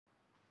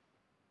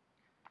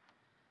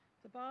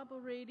Bible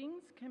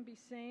readings can be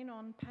seen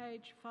on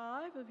page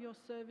 5 of your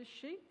service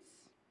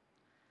sheets.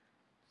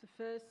 The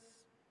first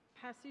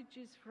passage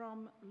is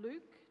from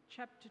Luke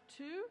chapter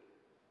 2,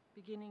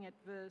 beginning at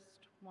verse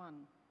 1.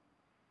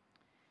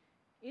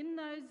 In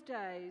those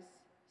days,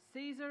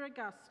 Caesar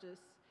Augustus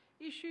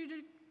issued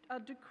a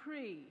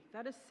decree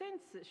that a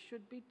census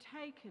should be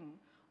taken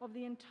of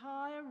the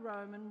entire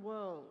Roman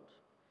world.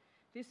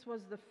 This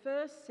was the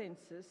first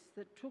census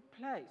that took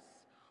place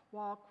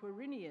while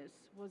Quirinius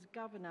was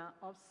governor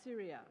of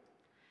Syria,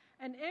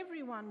 and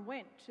everyone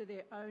went to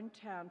their own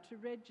town to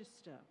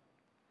register.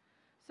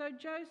 So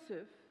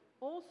Joseph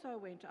also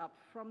went up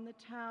from the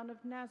town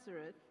of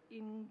Nazareth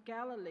in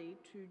Galilee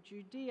to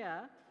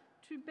Judea,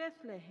 to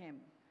Bethlehem,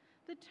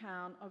 the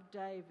town of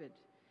David,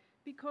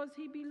 because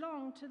he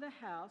belonged to the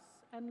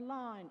house and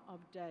line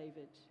of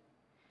David.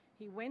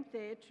 He went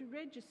there to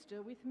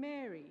register with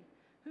Mary,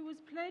 who was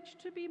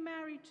pledged to be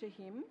married to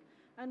him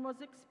and was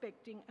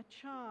expecting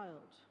a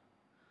child.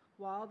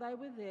 While they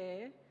were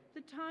there,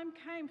 the time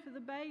came for the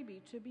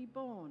baby to be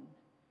born,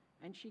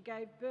 and she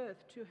gave birth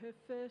to her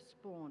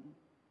firstborn,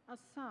 a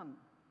son.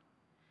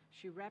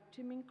 She wrapped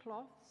him in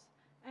cloths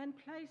and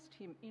placed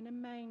him in a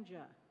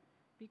manger,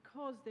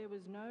 because there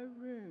was no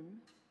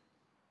room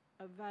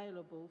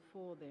available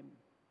for them.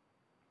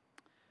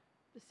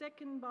 The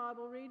second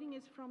Bible reading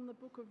is from the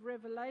book of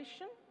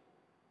Revelation,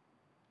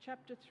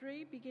 chapter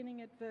 3, beginning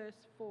at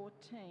verse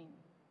 14.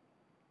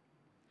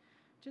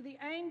 To the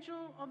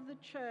angel of the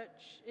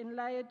church in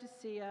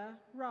Laodicea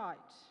write,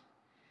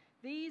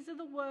 these are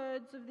the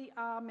words of the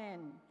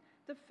Amen,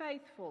 the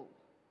faithful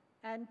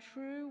and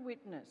true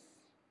witness,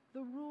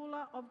 the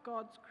ruler of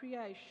God's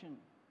creation.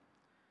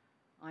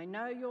 I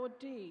know your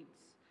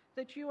deeds,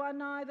 that you are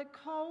neither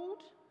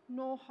cold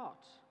nor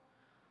hot.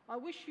 I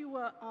wish you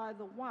were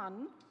either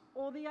one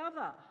or the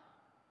other.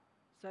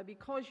 So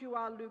because you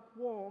are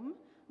lukewarm,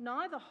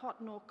 neither hot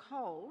nor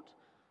cold,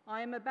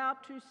 I am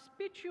about to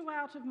spit you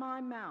out of my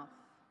mouth.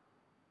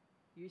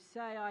 You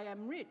say, I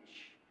am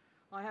rich,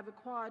 I have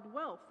acquired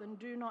wealth and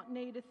do not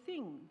need a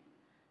thing.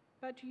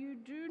 But you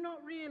do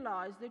not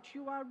realize that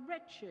you are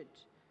wretched,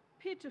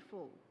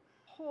 pitiful,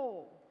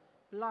 poor,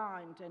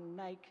 blind and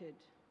naked.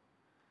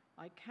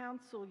 I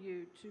counsel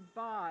you to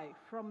buy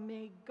from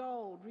me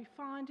gold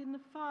refined in the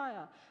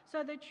fire,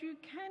 so that you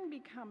can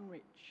become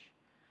rich,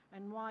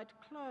 and white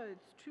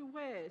clothes to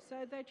wear,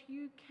 so that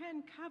you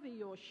can cover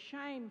your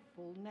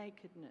shameful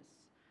nakedness,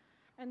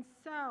 and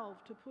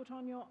salve to put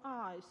on your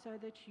eyes so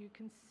that you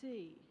can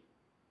see.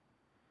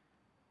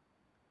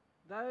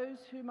 Those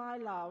whom I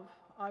love,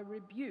 I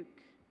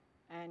rebuke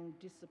and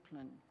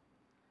discipline.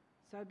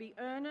 So be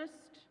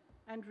earnest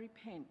and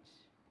repent.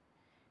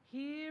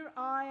 Here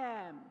I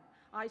am.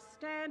 I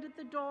stand at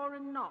the door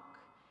and knock.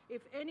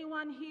 If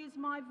anyone hears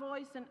my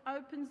voice and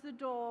opens the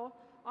door,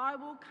 I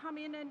will come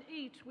in and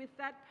eat with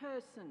that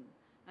person,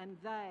 and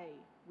they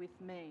with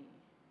me.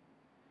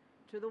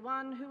 To the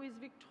one who is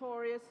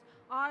victorious,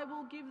 I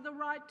will give the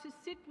right to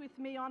sit with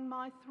me on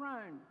my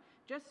throne,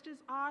 just as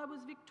I was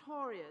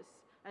victorious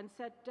and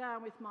sat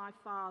down with my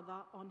Father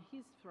on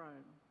his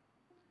throne.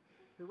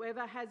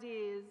 Whoever has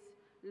ears,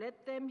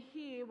 let them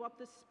hear what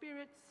the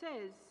Spirit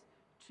says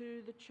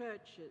to the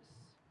churches.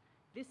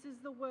 This is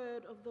the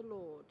word of the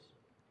Lord.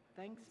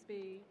 Thanks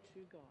be to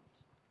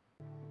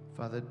God.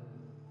 Father,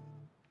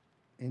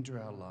 enter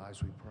our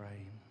lives, we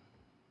pray.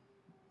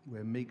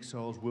 Where meek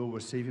souls will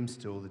receive him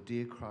still, the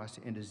dear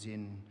Christ enters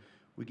in.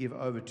 We give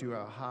over to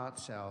our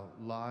hearts, our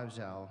lives,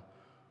 our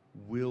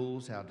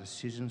wills, our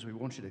decisions. We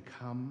want you to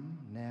come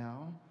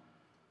now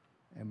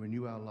and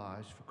renew our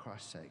lives for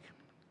Christ's sake.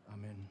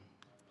 Amen.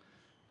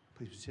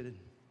 Please be seated.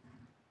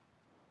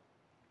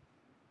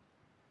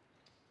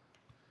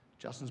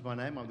 Justin's my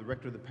name. I'm the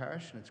rector of the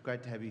parish, and it's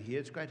great to have you here.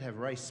 It's great to have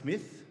Ray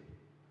Smith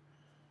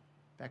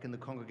back in the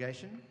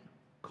congregation,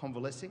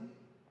 convalescing,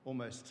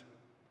 almost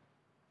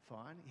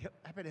fine.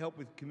 Happy to help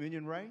with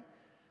communion, Ray?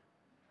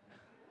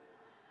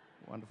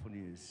 Wonderful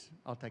news.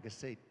 I'll take a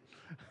seat.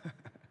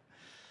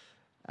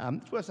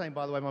 It's worth saying,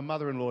 by the way, my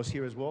mother-in-law is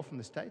here as well from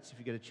the States. If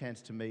you get a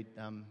chance to meet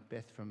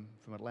Beth from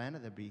Atlanta,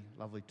 that'd be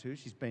lovely too.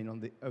 She's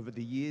been over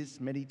the years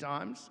many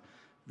times,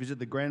 visited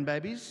the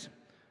grandbabies,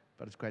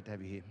 but it's great to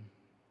have you here.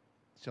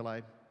 Shall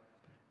I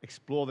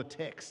explore the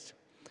text?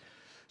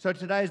 So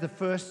today is the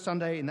first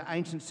Sunday in the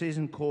ancient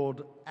season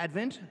called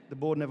Advent. The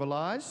board never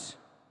lies.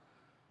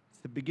 It's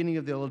the beginning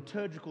of the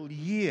liturgical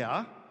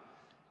year,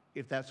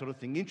 if that sort of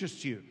thing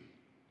interests you.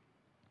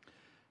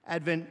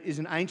 Advent is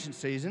an ancient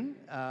season.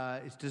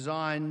 It's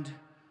designed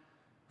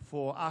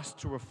for us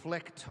to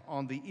reflect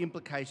on the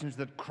implications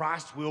that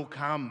Christ will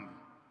come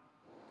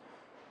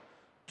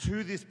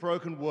to this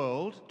broken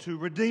world to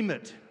redeem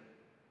it,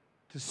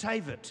 to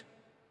save it.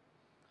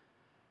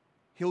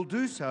 He'll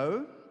do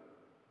so,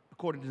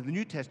 according to the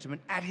New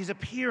Testament, at his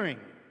appearing,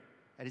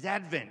 at his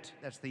advent.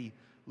 That's the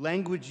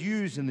language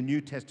used in the New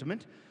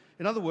Testament.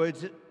 In other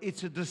words,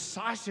 it's a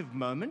decisive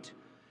moment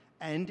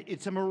and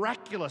it's a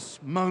miraculous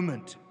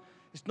moment.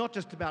 It's not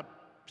just about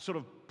sort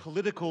of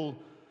political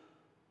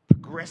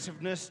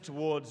aggressiveness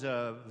towards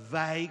a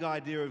vague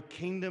idea of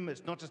kingdom.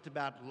 It's not just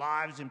about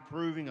lives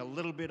improving a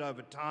little bit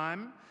over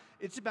time.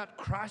 It's about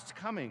Christ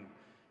coming.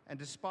 And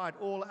despite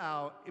all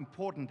our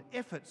important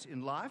efforts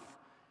in life,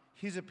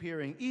 his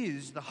appearing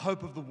is the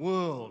hope of the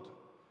world.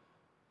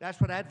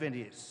 That's what Advent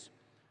is.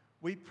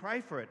 We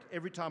pray for it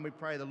every time we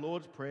pray the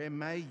Lord's Prayer.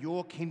 May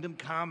your kingdom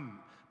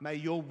come. May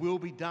your will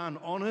be done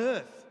on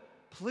earth,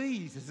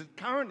 please, as it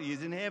currently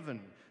is in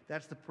heaven.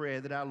 That's the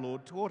prayer that our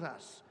Lord taught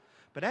us.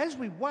 But as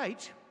we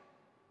wait,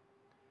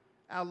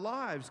 our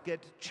lives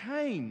get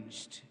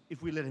changed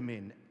if we let him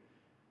in.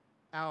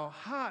 Our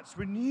hearts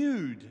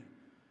renewed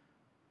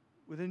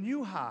with a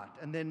new heart,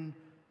 and then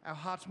our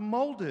hearts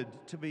moulded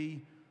to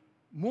be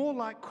more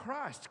like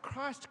Christ.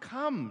 Christ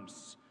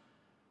comes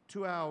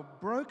to our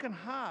broken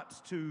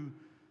hearts to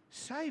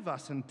save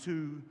us and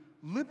to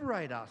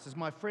liberate us. As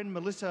my friend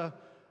Melissa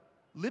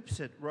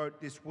Lipset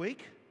wrote this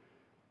week,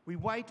 we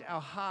wait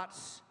our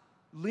hearts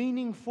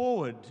leaning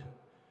forward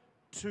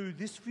to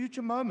this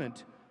future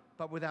moment,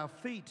 but with our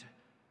feet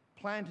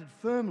planted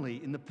firmly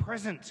in the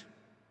present.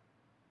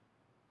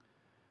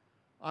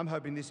 I'm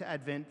hoping this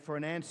Advent for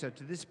an answer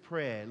to this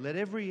prayer. Let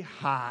every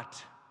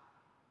heart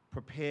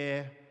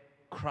prepare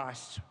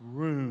Christ's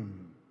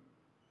room.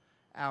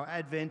 Our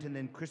Advent and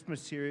then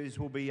Christmas series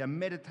will be a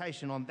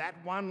meditation on that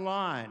one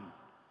line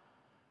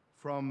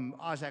from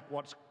Isaac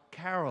Watts'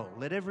 carol.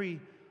 Let every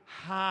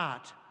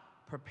heart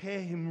prepare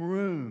him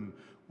room.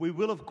 We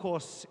will, of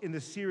course, in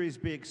the series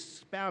be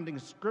expounding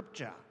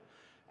Scripture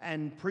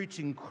and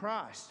preaching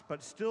Christ,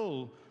 but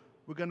still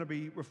we're going to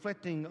be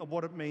reflecting on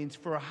what it means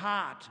for a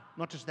heart,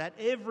 not just that,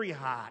 every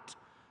heart,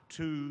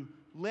 to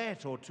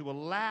let or to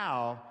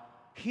allow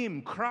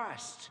him,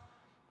 Christ,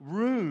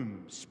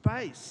 room,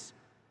 space,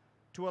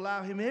 to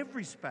allow him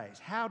every space.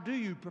 How do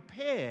you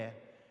prepare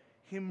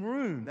him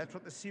room? That's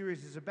what the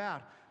series is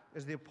about.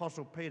 As the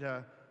Apostle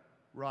Peter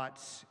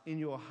writes, in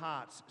your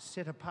hearts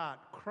set apart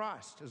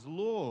Christ as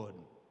Lord.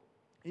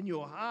 In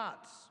your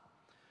hearts.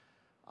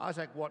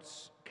 Isaac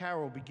Watts'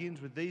 carol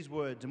begins with these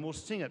words, and we'll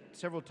sing it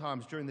several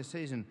times during the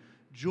season.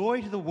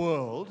 Joy to the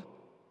world,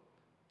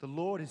 the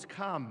Lord is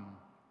come.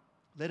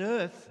 Let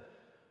earth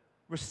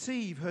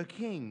receive her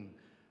King.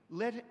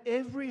 Let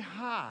every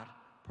heart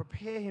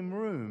prepare him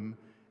room,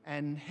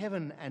 and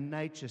heaven and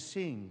nature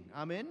sing.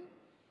 Amen?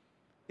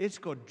 It's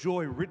got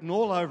joy written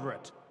all over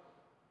it.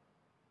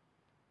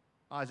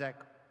 Isaac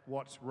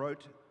Watts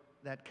wrote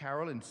that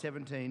carol in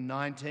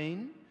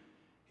 1719.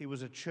 He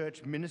was a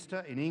church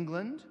minister in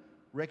England,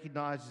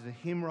 recognised as a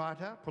hymn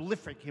writer,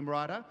 prolific hymn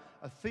writer,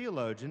 a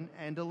theologian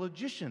and a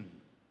logician.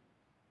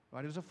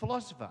 Right? He was a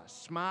philosopher,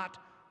 smart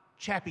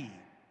chappy.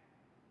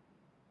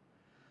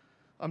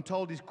 I'm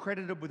told he's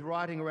credited with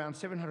writing around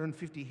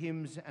 750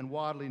 hymns and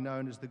widely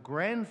known as the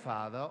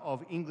grandfather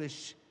of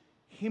English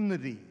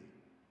hymnody.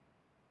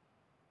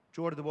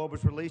 Joy to the World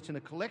was released in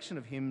a collection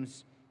of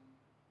hymns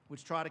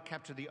which try to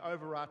capture the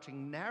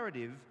overarching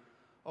narrative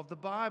of the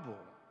Bible,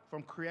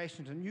 from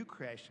creation to new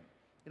creation.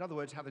 In other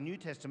words, how the New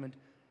Testament,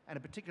 and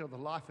in particular the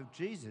life of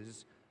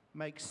Jesus,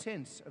 makes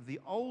sense of the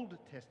Old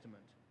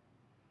Testament.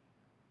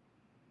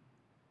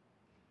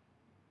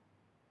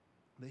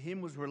 The hymn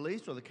was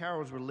released, or the carol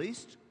was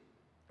released,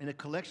 in a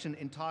collection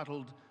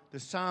entitled The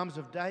Psalms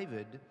of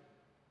David,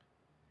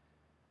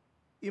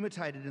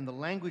 imitated in the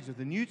language of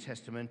the New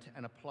Testament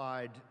and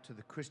applied to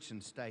the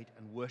Christian state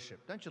and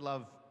worship. Don't you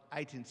love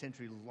 18th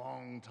century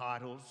long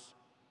titles?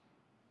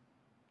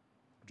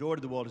 Joy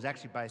to the World is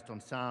actually based on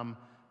Psalm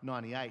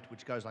 98,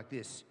 which goes like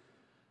this.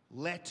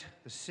 Let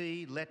the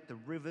sea, let the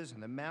rivers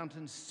and the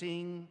mountains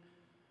sing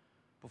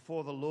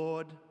before the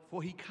Lord,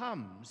 for he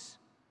comes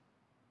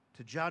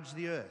to judge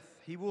the earth.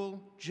 He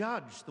will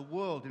judge the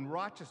world in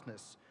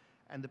righteousness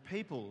and the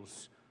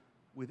peoples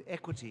with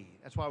equity.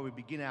 That's why we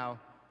begin our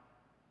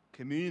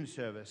communion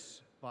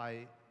service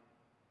by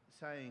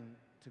saying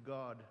to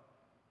God,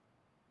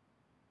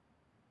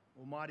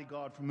 Almighty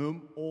God, from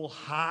whom all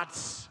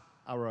hearts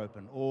are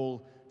open,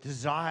 all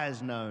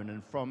desires known,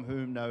 and from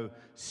whom no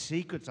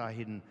secrets are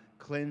hidden,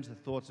 cleanse the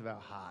thoughts of our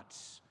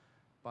hearts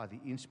by the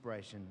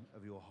inspiration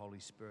of your Holy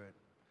Spirit.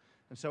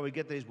 And so we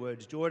get these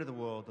words, joy to the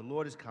world, the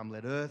Lord is come,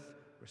 let earth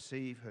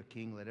receive her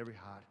King, let every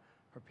heart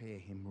prepare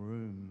him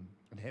room,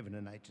 and heaven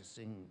and nature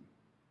sing.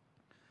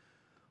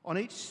 On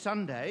each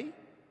Sunday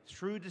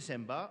through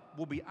December,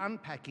 we'll be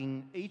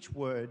unpacking each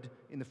word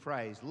in the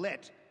phrase,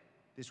 let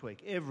this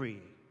week,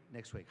 every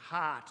next week,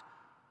 heart,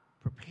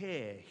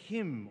 prepare,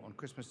 him on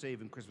Christmas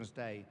Eve and Christmas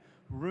Day,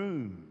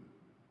 room.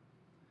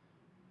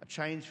 A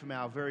change from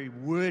our very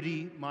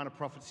wordy Minor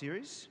Prophet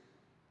series.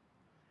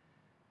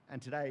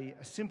 And today,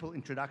 a simple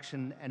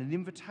introduction and an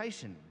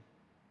invitation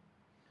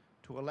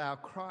to allow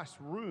Christ's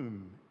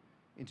room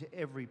into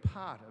every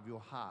part of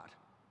your heart,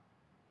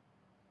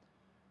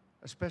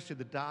 especially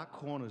the dark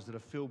corners that are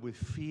filled with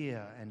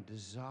fear and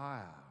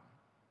desire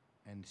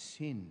and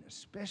sin,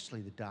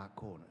 especially the dark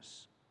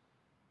corners.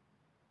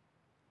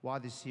 Why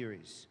this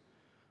series?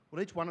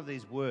 Well, each one of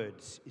these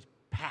words is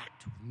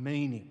packed with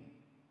meaning.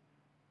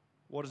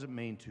 What does it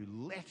mean to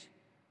let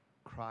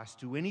Christ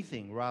do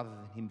anything rather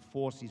than him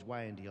force his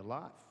way into your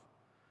life?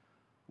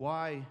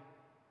 Why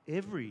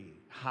every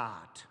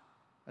heart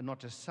and not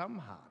just some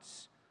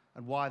hearts?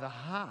 And why the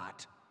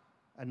heart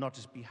and not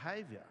just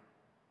behaviour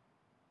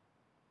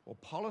or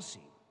policy?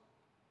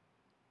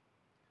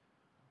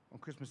 On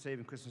Christmas Eve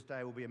and Christmas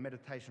Day will be a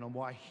meditation on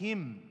why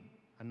him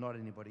and not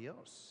anybody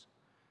else.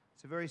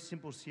 It's a very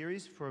simple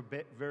series for a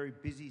very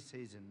busy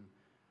season.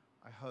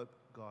 I hope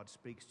God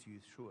speaks to you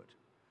through it.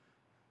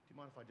 Do you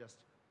mind if I just...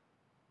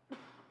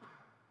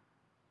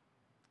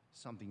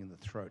 something in the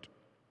throat.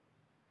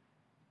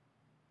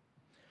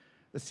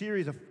 The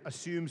series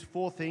assumes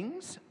four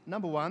things.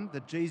 Number one,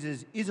 that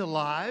Jesus is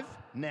alive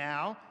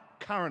now,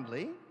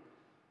 currently,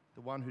 the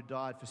one who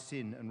died for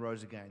sin and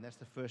rose again. That's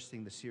the first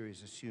thing the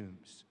series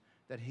assumes,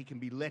 that he can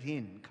be let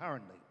in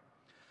currently.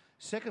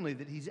 Secondly,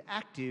 that he's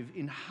active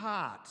in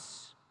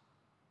hearts,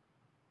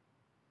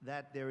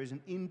 that there is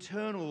an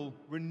internal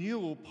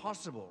renewal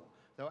possible.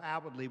 Though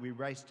outwardly we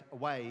raced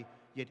away,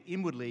 yet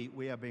inwardly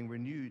we are being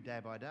renewed day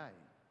by day.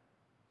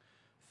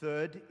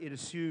 Third, it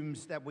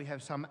assumes that we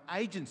have some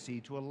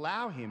agency to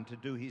allow him to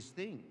do his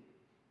thing.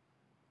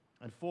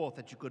 And fourth,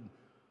 that you could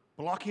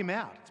block him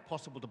out. It's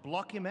possible to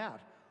block him out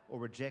or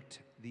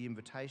reject the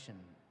invitation.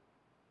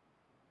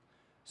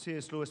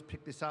 C.S. Lewis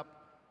picked this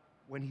up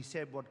when he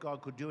said what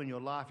God could do in your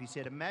life. He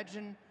said,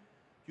 imagine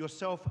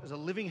yourself as a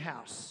living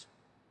house.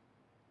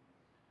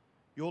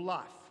 Your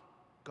life,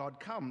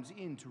 God comes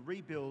in to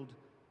rebuild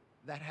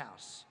that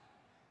house.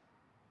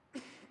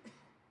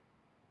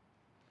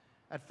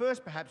 At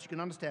first, perhaps you can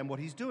understand what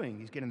he's doing.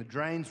 He's getting the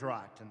drains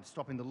right and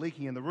stopping the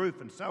leaking in the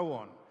roof and so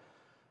on.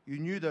 You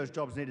knew those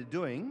jobs needed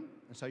doing,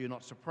 and so you're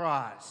not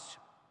surprised.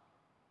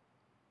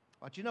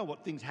 But you know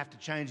what things have to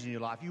change in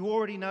your life. You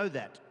already know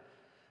that.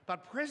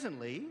 But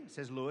presently,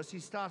 says Lewis, he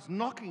starts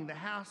knocking the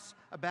house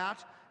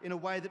about in a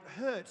way that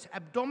hurts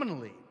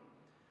abdominally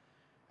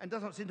and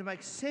does not seem to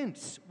make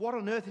sense. What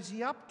on earth is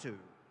he up to?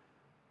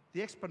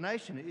 The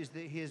explanation is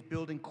that he is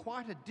building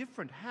quite a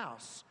different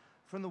house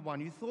from the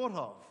one you thought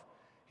of.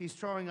 He's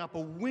throwing up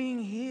a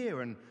wing here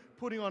and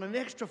putting on an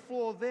extra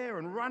floor there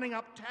and running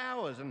up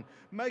towers and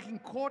making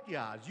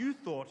courtyards. You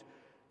thought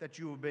that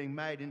you were being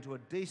made into a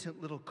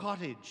decent little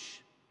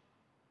cottage.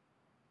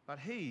 But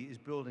he is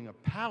building a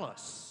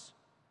palace.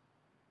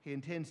 He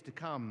intends to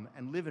come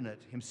and live in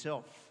it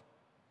himself.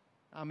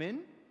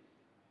 Amen?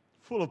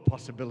 Full of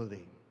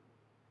possibility.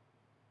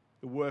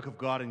 The work of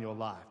God in your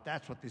life.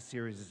 That's what this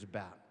series is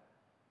about.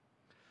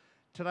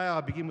 Today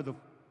I begin with the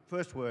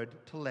first word,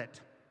 to let.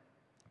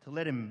 To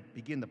let him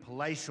begin the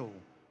palatial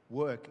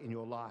work in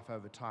your life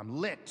over time.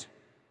 Let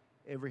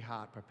every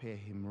heart prepare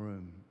him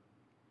room.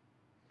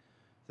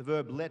 The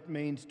verb let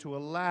means to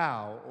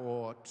allow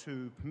or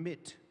to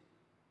permit,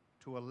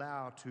 to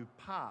allow to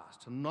pass.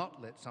 To not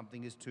let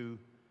something is to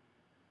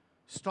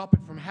stop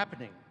it from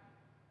happening.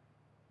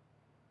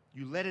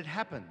 You let it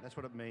happen, that's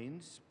what it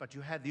means, but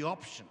you had the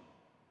option.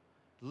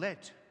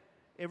 Let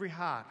every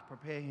heart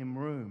prepare him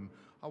room.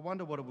 I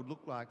wonder what it would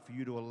look like for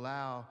you to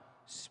allow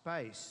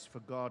space for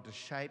God to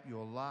shape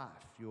your life,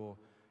 your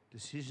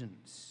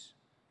decisions,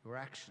 your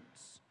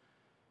actions,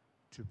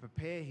 to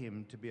prepare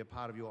him to be a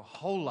part of your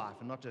whole life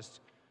and not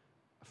just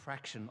a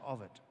fraction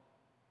of it.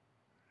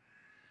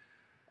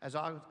 As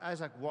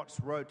Isaac Watts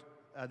wrote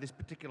this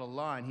particular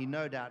line, he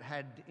no doubt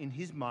had in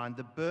his mind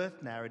the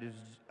birth narratives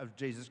of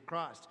Jesus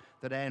Christ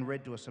that Anne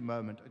read to us a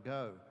moment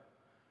ago.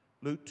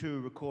 Luke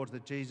 2 records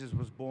that Jesus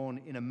was born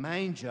in a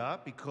manger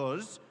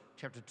because,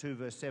 chapter 2,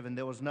 verse 7,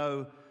 there was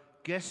no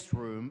guest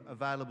room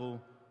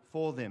available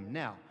for them.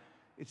 Now,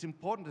 it's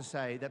important to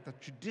say that the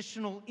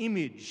traditional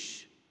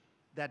image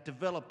that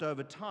developed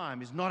over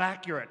time is not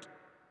accurate.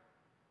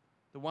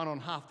 The one on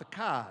half the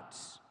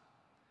cards.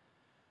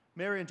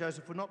 Mary and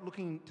Joseph were not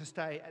looking to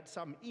stay at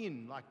some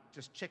inn, like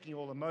just checking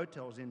all the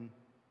motels in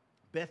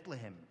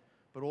Bethlehem,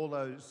 but all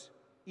those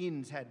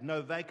inns had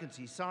no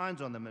vacancy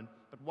signs on them,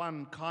 but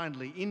one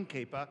kindly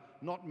innkeeper,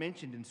 not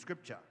mentioned in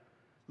Scripture,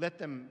 let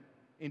them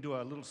into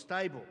a little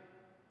stable.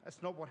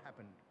 That's not what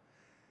happened.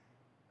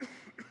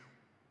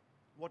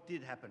 What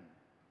did happen?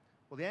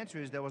 Well, the answer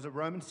is there was a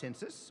Roman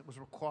census. It was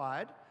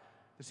required.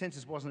 The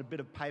census wasn't a bit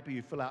of paper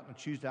you fill out on a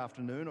Tuesday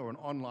afternoon or an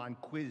online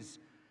quiz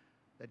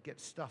that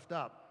gets stuffed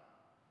up,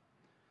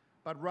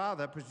 but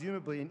rather,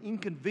 presumably, an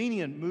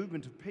inconvenient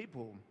movement of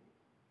people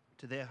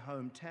to their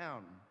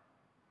hometown.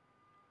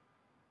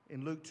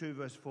 In Luke 2,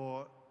 verse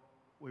 4,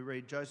 we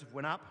read, Joseph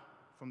went up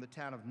from the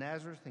town of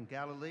Nazareth in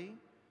Galilee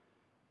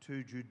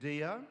to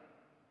Judea,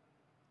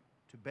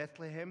 to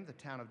Bethlehem, the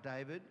town of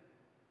David,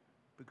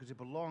 because it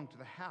belonged to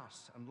the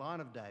house and line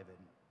of David.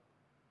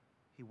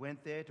 He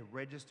went there to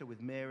register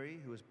with Mary,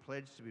 who was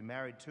pledged to be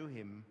married to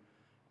him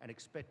and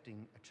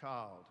expecting a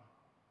child.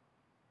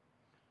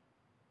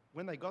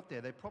 When they got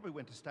there, they probably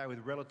went to stay with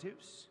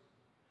relatives.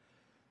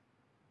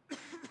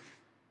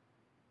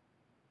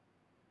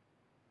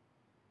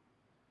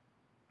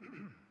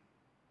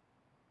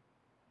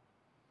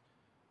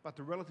 But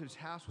the relative's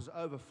house was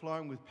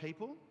overflowing with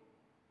people,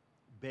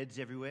 beds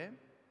everywhere,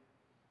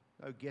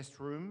 no guest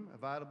room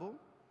available.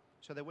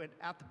 So they went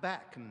out the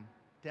back and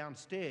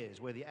downstairs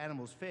where the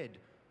animals fed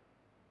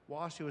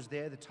while she was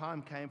there, the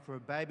time came for a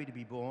baby to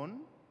be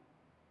born.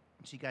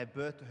 She gave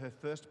birth to her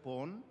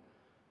firstborn,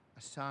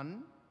 a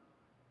son.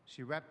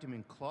 She wrapped him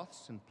in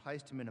cloths and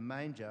placed him in a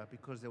manger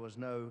because there was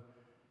no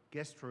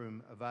guest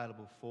room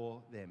available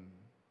for them.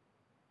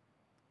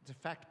 It's a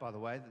fact, by the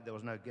way, that there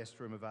was no guest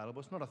room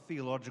available. It's not a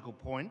theological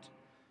point.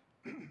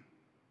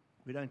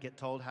 We don't get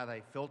told how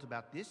they felt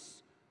about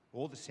this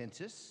or the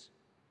census.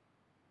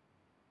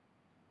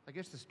 I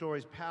guess the story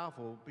is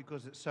powerful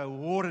because it's so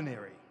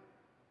ordinary.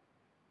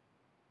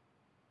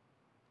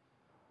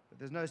 But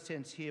there's no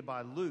sense here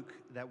by Luke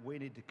that we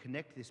need to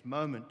connect this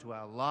moment to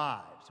our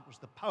lives. It was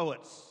the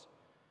poets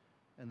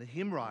and the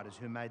hymn writers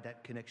who made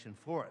that connection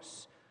for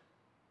us.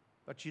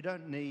 But you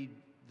don't need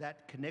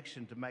that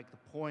connection to make the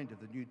point of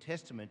the New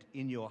Testament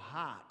in your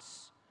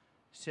hearts.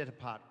 Set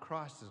apart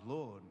Christ as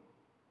Lord.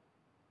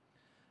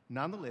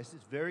 Nonetheless,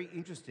 it's very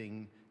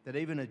interesting that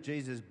even at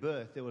Jesus'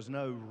 birth, there was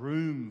no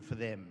room for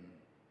them.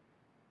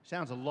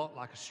 Sounds a lot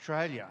like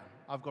Australia.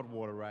 I've got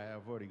water, Ray.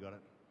 I've already got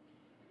it.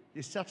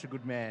 You're such a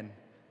good man.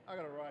 I've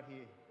got it right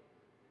here.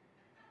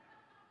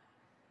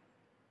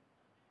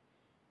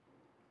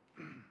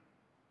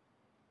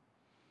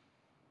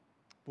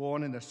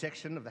 Born in a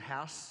section of the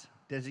house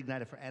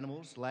designated for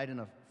animals, laid in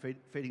a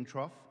feeding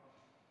trough.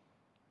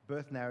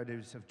 Birth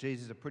narratives of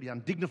Jesus are pretty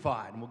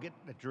undignified, and we'll get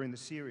that during the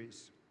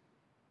series.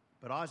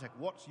 But Isaac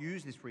Watts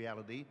used this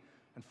reality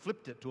and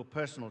flipped it to a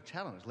personal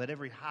challenge. Let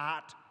every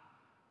heart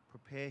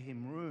prepare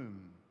him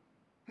room.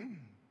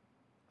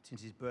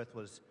 Since his birth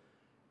was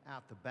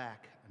out the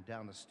back and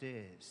down the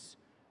stairs,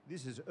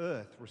 this is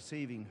earth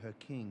receiving her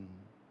king.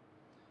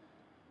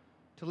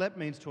 To let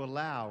means to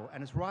allow,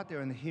 and it's right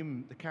there in the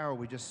hymn, the carol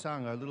we just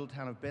sung, O Little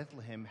Town of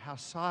Bethlehem, how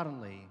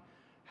silently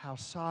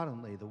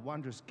the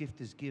wondrous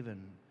gift is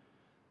given.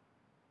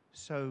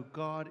 So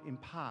God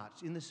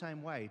imparts in the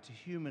same way to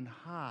human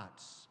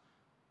hearts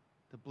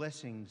the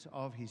blessings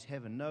of his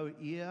heaven. No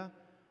ear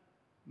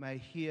may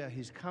hear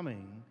his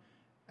coming,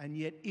 and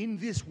yet in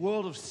this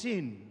world of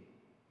sin,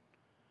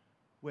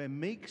 where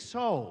meek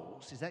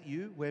souls, is that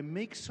you? Where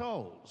meek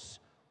souls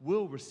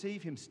will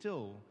receive him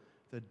still,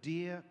 the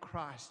dear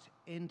Christ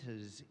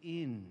enters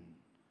in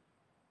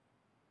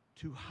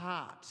to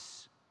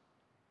hearts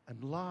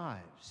and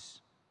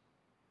lives.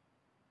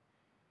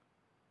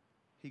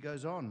 He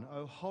goes on,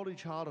 O Holy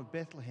Child of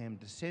Bethlehem,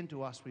 descend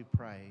to us, we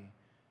pray.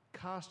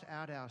 Cast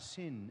out our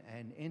sin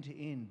and enter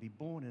in, be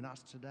born in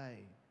us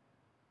today.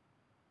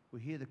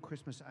 We hear the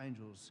Christmas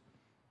angels,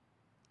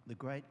 the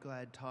great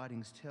glad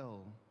tidings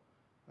tell.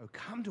 Oh,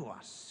 come to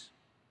us,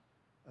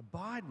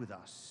 abide with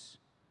us,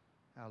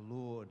 our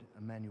Lord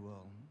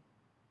Emmanuel.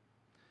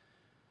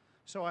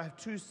 So I have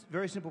two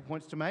very simple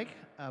points to make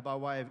by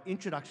way of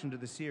introduction to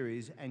the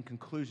series and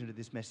conclusion to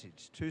this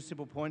message. Two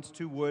simple points,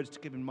 two words to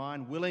keep in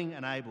mind, willing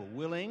and able.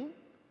 Willing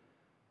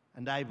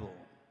and able.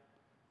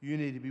 You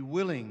need to be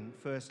willing,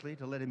 firstly,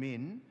 to let him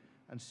in,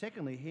 and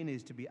secondly, he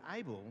needs to be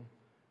able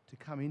to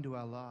come into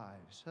our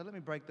lives. So let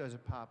me break those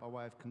apart by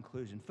way of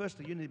conclusion.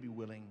 Firstly, you need to be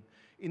willing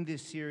in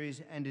this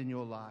series and in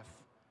your life.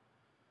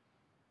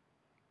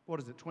 What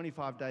is it,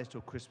 25 days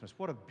till Christmas?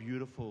 What a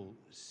beautiful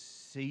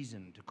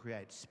season to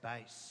create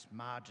space,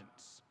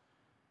 margins,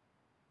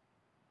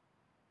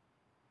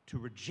 to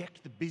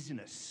reject the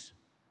busyness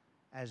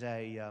as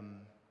a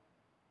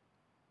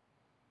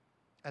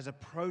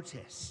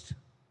protest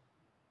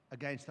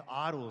against the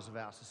idols of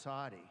our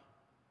society.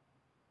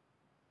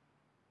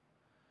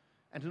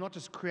 And to not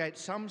just create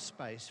some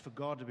space for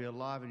God to be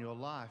alive in your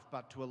life,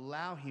 but to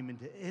allow him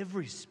into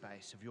every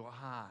space of your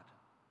heart.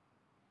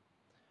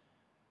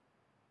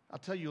 I'll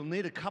tell you, you'll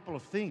need a couple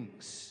of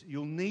things.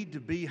 You'll need to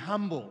be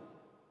humble.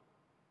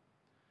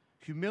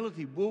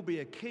 Humility will be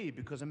a key,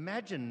 because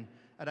imagine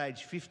at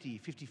age 50,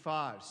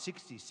 55,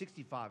 60,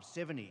 65,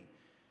 70,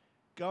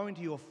 going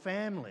to your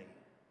family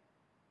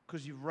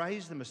because you've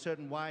raised them a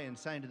certain way and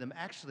saying to them,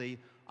 actually,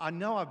 I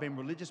know I've been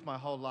religious my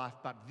whole life,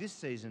 but this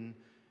season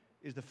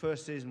is the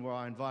first season where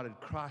I invited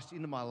Christ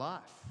into my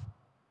life.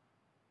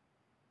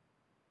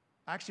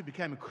 I actually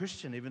became a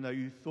Christian even though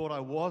you thought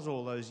I was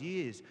all those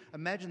years.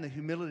 Imagine the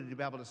humility to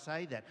be able to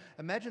say that.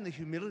 Imagine the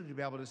humility to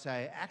be able to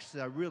say,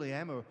 actually, I really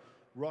am a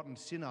rotten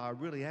sinner. I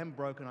really am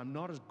broken. I'm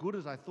not as good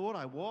as I thought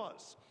I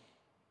was.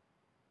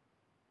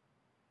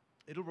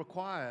 It'll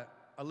require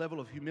a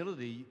level of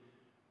humility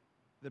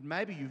that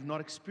maybe you've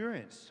not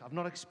experienced. I've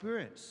not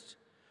experienced.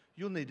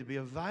 You'll need to be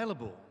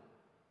available,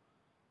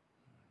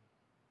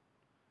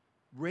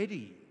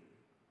 ready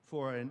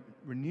for a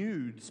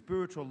renewed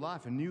spiritual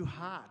life, a new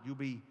heart. You'll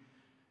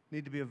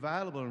need to be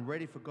available and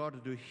ready for God to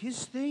do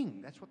his thing.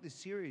 That's what this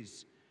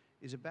series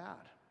is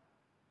about.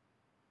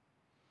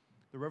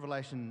 The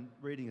Revelation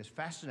reading is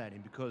fascinating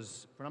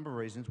because, for a number of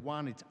reasons.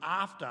 One, it's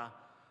after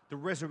the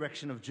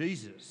resurrection of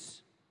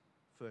Jesus,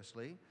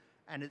 firstly,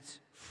 and it's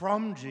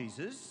from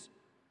Jesus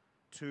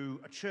to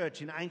a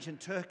church in ancient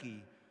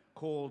Turkey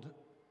called,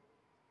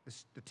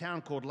 the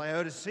town called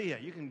Laodicea.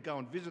 You can go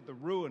and visit the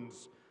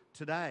ruins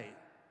today.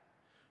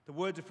 The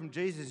words are from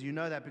Jesus. You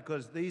know that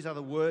because these are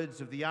the words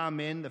of the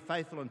Amen, the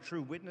faithful and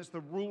true witness,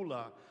 the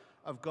ruler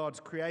of God's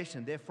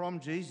creation. They're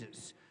from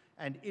Jesus.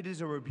 And it is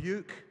a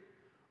rebuke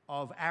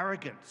of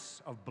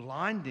arrogance, of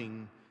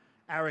blinding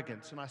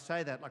arrogance. And I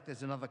say that like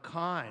there's another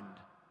kind.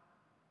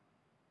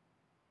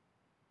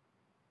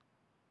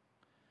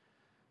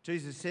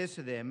 Jesus says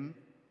to them,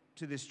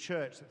 to this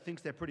church that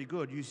thinks they're pretty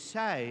good, you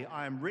say,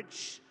 I am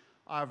rich,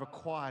 I have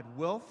acquired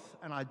wealth,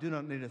 and I do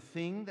not need a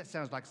thing. That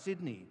sounds like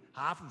Sydney,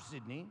 half of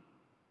Sydney.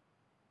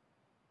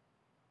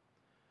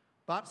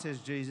 But, says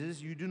Jesus,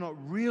 you do not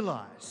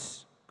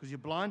realise, because you're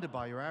blinded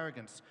by your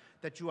arrogance,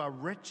 that you are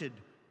wretched,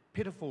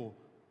 pitiful,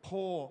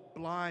 poor,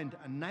 blind,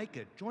 and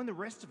naked. Join the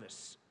rest of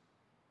us.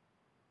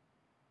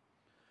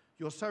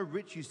 You're so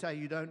rich you say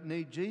you don't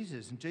need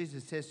Jesus. And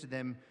Jesus says to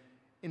them,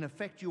 in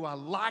effect, you are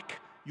like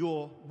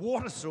your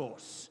water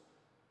source.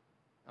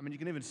 I mean, you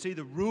can even see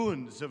the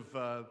ruins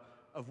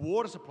of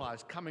water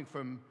supplies coming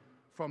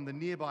from the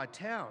nearby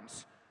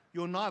towns.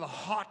 You're neither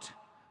hot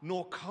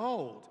nor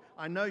cold.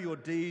 I know your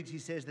deeds, he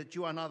says, that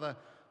you are neither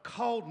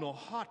cold nor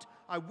hot.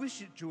 I wish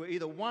that you were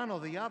either one or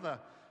the other.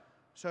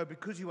 So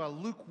because you are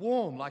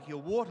lukewarm, like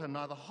your water,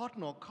 neither hot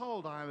nor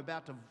cold, I am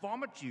about to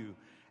vomit you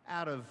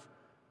out of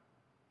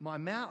my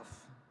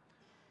mouth.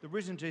 The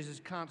risen Jesus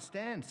can't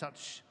stand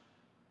such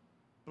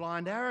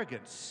blind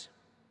arrogance,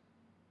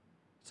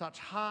 such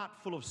heart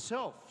full of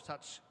self,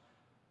 such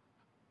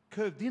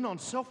curved in on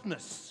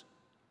selfness.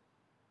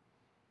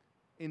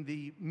 In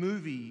the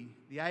movie,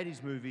 the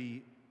 80s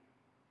movie,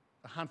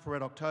 The Hunt for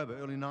Red October,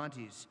 early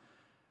 90s,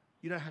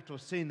 you don't have to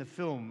have seen the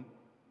film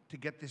to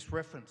get this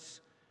reference.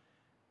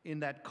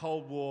 In that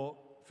Cold War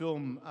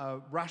film, a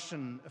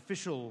Russian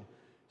official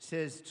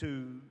says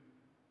to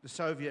the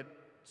Soviet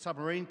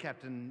submarine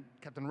captain,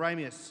 Captain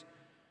Ramius,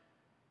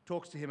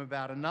 talks to him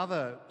about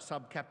another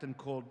sub-captain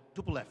called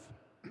Tupolev.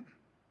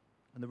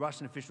 And the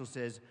Russian official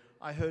says,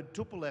 I heard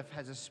Tupolev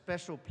has a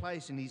special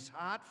place in his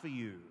heart for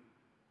you.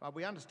 Right?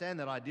 We understand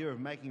that idea of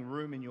making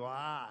room in your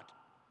heart.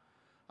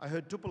 I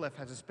heard Tupolev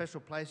has a special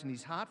place in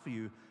his heart for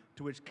you,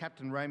 to which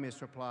Captain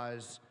Ramius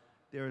replies,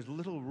 there is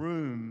little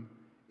room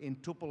in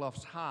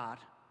Tupolev's heart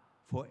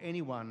for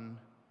anyone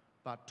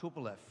but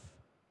Tupolev.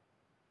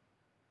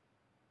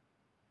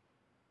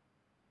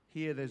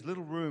 Here, there's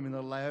little room in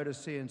the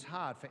Laodiceans'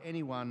 heart for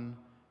anyone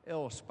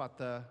else but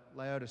the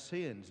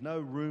Laodiceans. No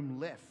room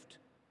left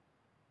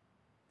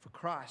for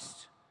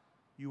Christ.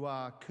 You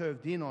are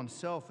curved in on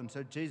self, and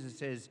so Jesus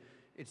says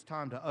it's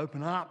time to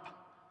open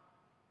up.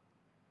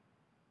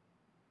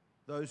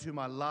 Those whom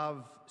I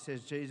love,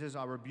 says Jesus,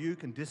 I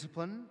rebuke and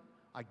discipline.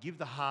 I give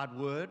the hard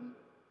word.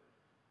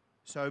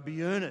 So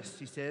be earnest,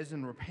 he says,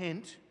 and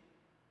repent.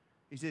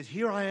 He says,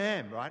 here I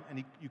am, right?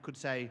 And you could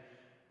say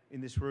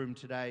in this room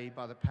today,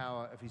 by the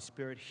power of his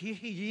Spirit, here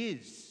he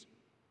is.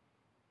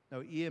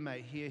 No ear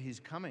may hear his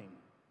coming.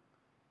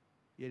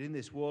 Yet in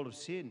this world of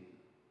sin,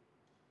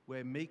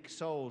 where meek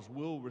souls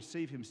will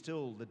receive him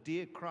still, the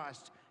dear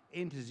Christ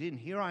enters in.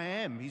 Here I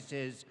am, he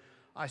says,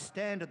 I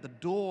stand at the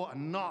door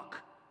and knock.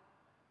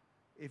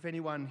 If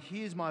anyone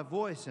hears my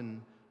voice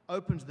and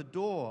opens the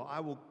door, I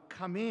will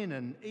come in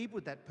and eat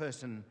with that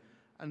person,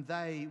 and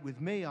they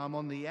with me. I'm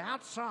on the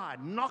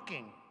outside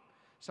knocking.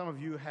 Some of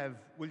you have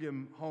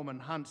William Holman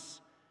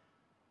Hunt's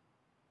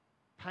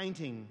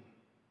painting,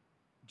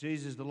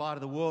 Jesus, the light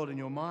of the world, in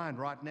your mind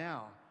right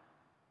now.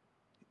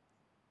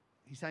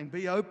 He's saying,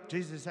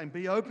 Jesus is saying,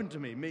 be open to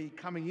me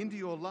coming into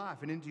your life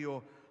and into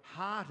your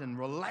heart and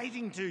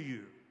relating to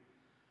you,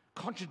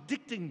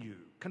 contradicting you,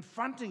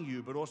 confronting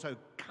you, but also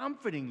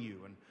comforting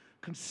you and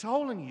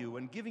consoling you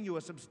and giving you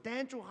a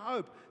substantial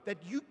hope that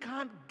you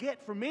can't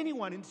get from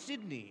anyone in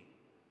Sydney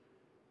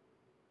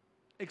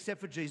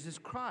except for Jesus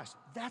Christ.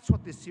 That's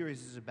what this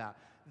series is about.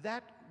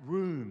 That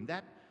room,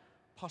 that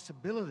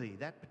possibility,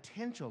 that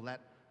potential,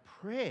 that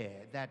prayer,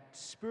 that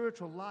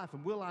spiritual life,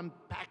 and we'll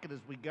unpack it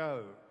as we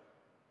go.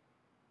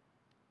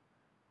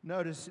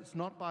 Notice it's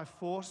not by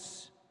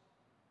force,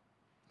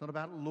 it's not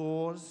about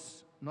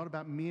laws, not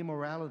about mere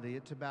morality,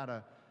 it's about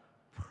a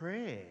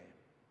prayer.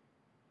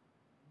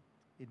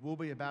 It will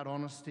be about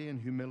honesty and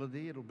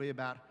humility. It'll be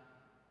about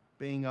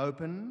being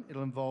open.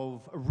 It'll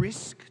involve a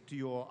risk to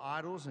your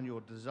idols and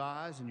your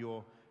desires and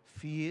your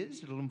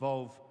fears. It'll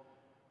involve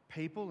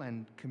people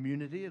and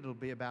community. It'll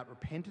be about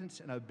repentance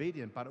and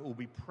obedience, but it will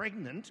be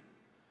pregnant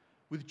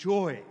with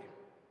joy.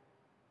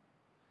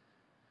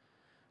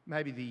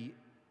 Maybe the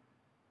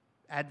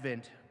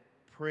Advent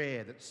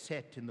prayer that's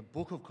set in the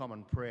Book of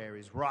Common Prayer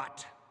is right.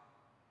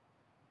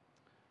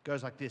 It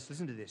goes like this.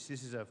 Listen to this.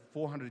 This is a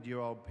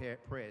 400-year-old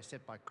prayer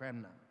set by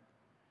Cranmer.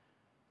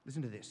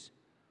 Listen to this.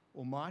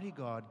 Almighty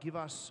God, give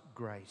us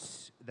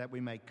grace that we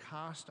may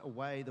cast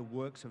away the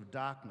works of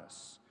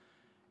darkness,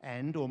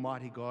 and,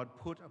 Almighty God,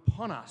 put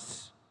upon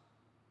us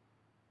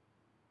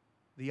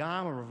the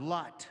armour of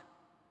light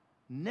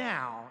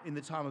now in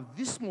the time of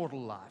this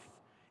mortal life,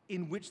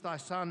 in which thy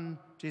Son,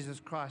 Jesus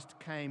Christ,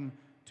 came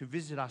to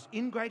visit us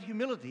in great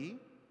humility,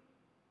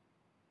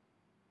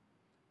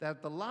 that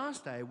at the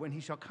last day, when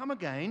he shall come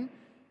again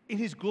in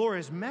his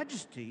glorious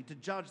majesty to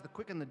judge the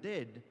quick and the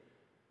dead,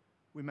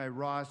 we may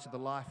rise to the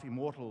life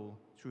immortal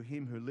through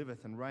him who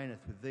liveth and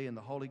reigneth with thee and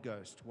the Holy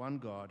Ghost, one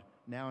God,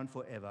 now and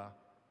forever.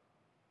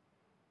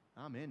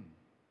 Amen.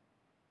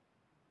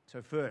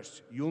 So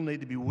first, you'll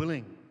need to be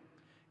willing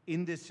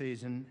in this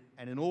season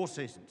and in all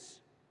seasons.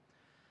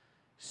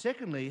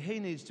 Secondly, he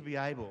needs to be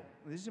able.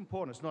 This is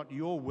important. It's not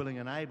you're willing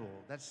and able.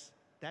 That's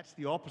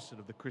the opposite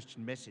of the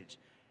Christian message.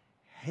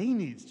 He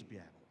needs to be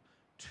able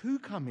to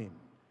come in.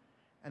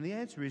 And the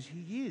answer is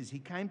he is. He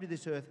came to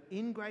this earth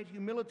in great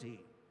humility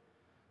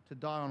to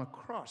die on a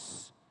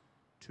cross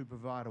to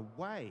provide a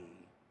way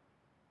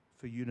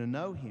for you to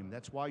know him.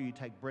 That's why you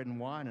take bread and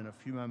wine in a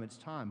few moments'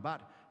 time.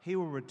 But he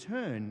will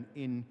return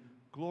in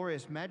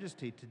glorious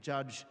majesty to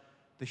judge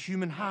the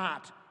human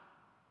heart,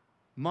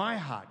 my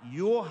heart,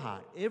 your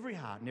heart,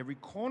 and every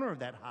corner of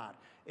that heart.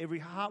 Every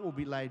heart will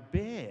be laid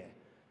bare,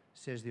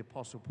 says the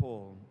Apostle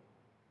Paul.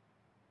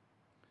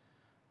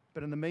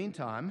 But in the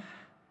meantime,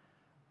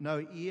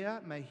 no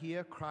ear may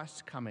hear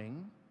Christ's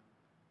coming,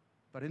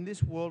 but in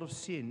this world of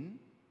sin,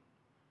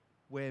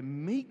 where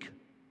meek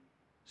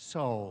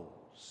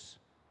souls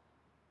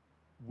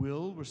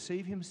will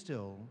receive him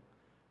still,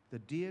 the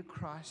dear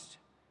Christ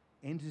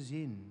enters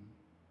in.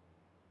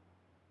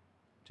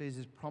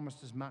 Jesus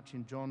promised as much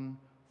in John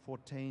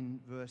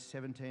 14, verse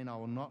 17, I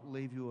will not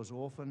leave you as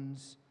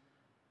orphans.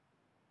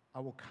 I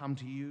will come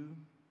to you.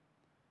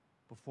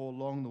 Before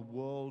long, the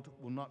world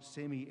will not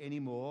see me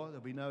anymore.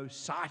 There'll be no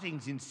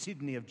sightings in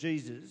Sydney of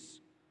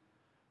Jesus.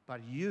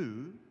 But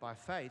you, by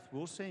faith,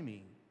 will see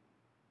me.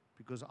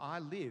 Because I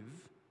live,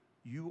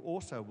 you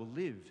also will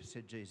live,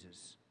 said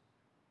Jesus.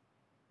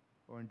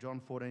 Or in John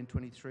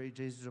 14:23,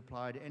 Jesus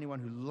replied, anyone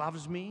who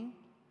loves me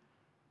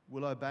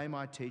will obey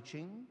my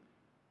teaching.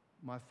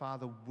 My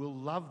Father will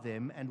love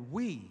them, and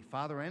we,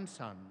 Father and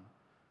Son,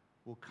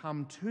 will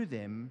come to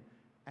them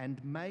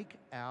and make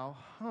our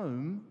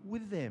home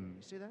with them.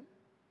 You see that?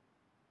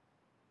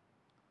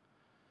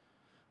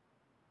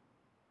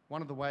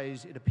 One of the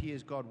ways it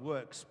appears God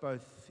works,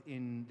 both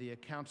in the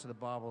accounts of the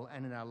Bible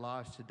and in our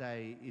lives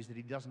today, is that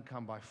he doesn't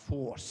come by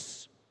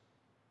force.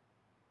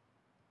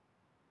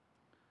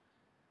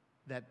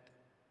 That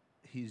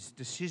his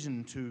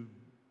decision to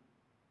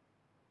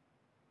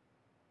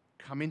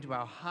come into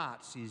our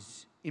hearts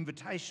is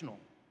invitational.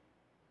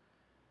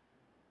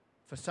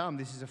 For some,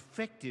 this is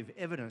effective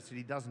evidence that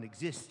he doesn't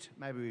exist.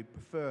 Maybe we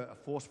prefer a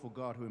forceful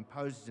God who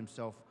imposes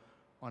himself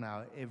on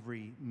our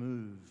every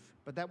move.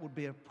 But that would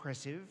be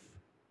oppressive.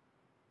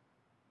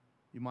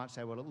 You might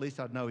say, well, at least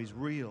I'd know he's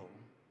real.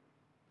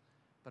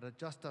 But it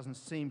just doesn't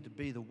seem to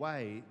be the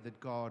way that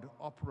God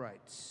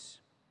operates.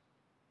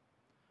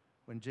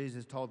 When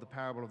Jesus told the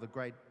parable of the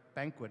great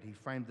banquet, he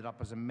framed it up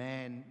as a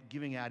man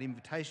giving out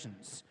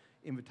invitations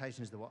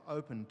that were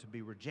open to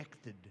be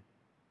rejected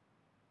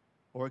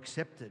or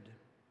accepted.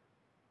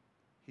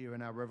 Here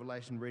in our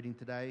Revelation reading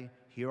today,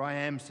 here I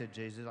am, said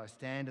Jesus, I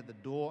stand at the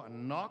door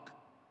and knock.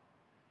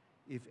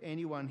 If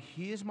anyone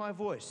hears my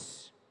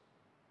voice,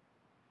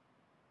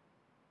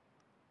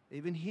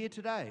 even here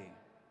today,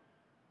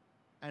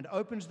 and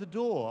opens the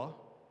door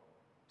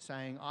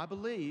saying, I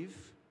believe,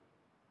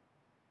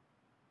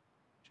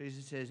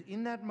 Jesus says,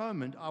 in that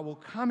moment I will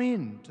come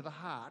in to the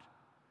heart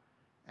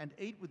and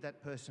eat with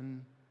that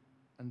person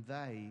and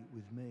they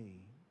with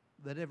me.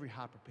 Let every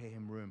heart prepare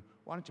him room.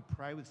 Why don't you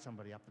pray with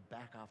somebody up the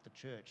back after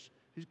church?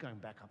 Who's going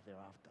back up there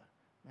after?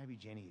 Maybe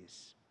Jenny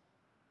is.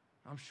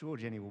 I'm sure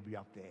Jenny will be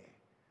up there,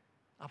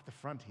 up the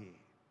front here.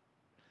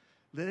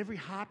 Let every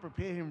heart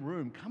prepare him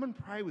room. Come and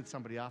pray with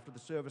somebody after the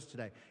service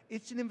today.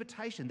 It's an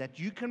invitation that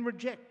you can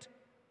reject.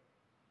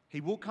 He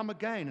will come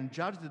again and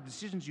judge the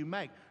decisions you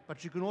make,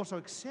 but you can also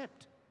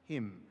accept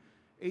him.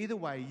 Either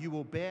way, you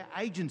will bear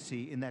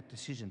agency in that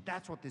decision.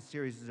 That's what this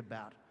series is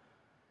about.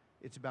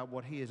 It's about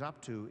what he is up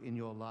to in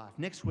your life.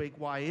 Next week,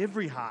 why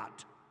every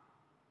heart?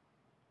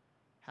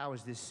 How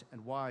is this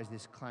and why is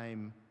this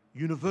claim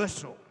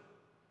universal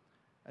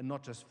and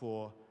not just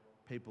for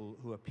people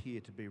who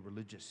appear to be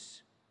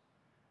religious?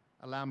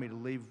 Allow me to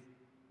leave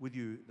with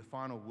you the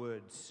final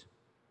words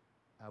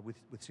with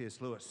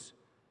C.S. Lewis.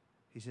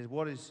 He says,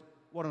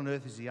 what on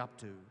earth is he up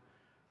to?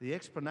 The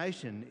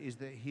explanation is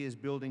that he is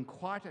building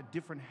quite a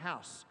different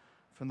house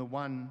from the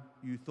one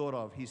you thought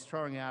of. He's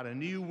throwing out a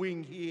new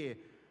wing here,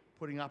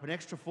 putting up an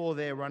extra floor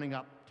there, running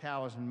up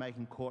towers and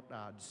making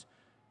courtyards.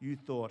 You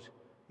thought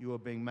you were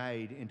being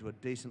made into a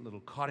decent little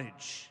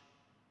cottage.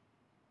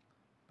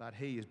 But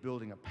he is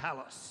building a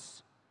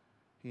palace.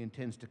 He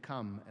intends to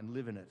come and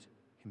live in it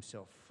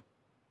himself.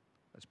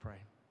 Let's pray.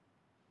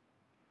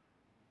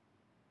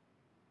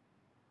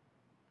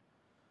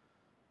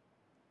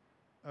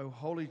 O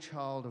holy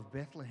child of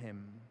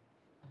Bethlehem,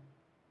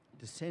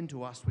 descend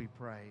to us, we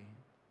pray.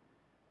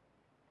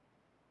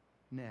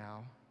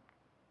 Now,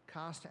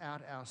 cast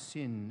out our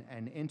sin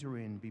and enter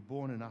in, be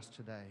born in us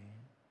today.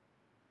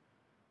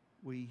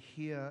 We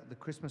hear the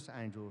Christmas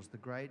angels, the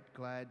great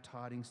glad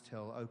tidings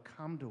tell, O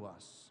come to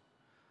us,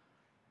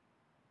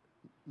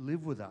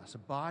 live with us,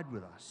 abide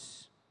with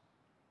us,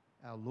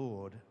 our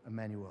Lord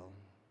Emmanuel.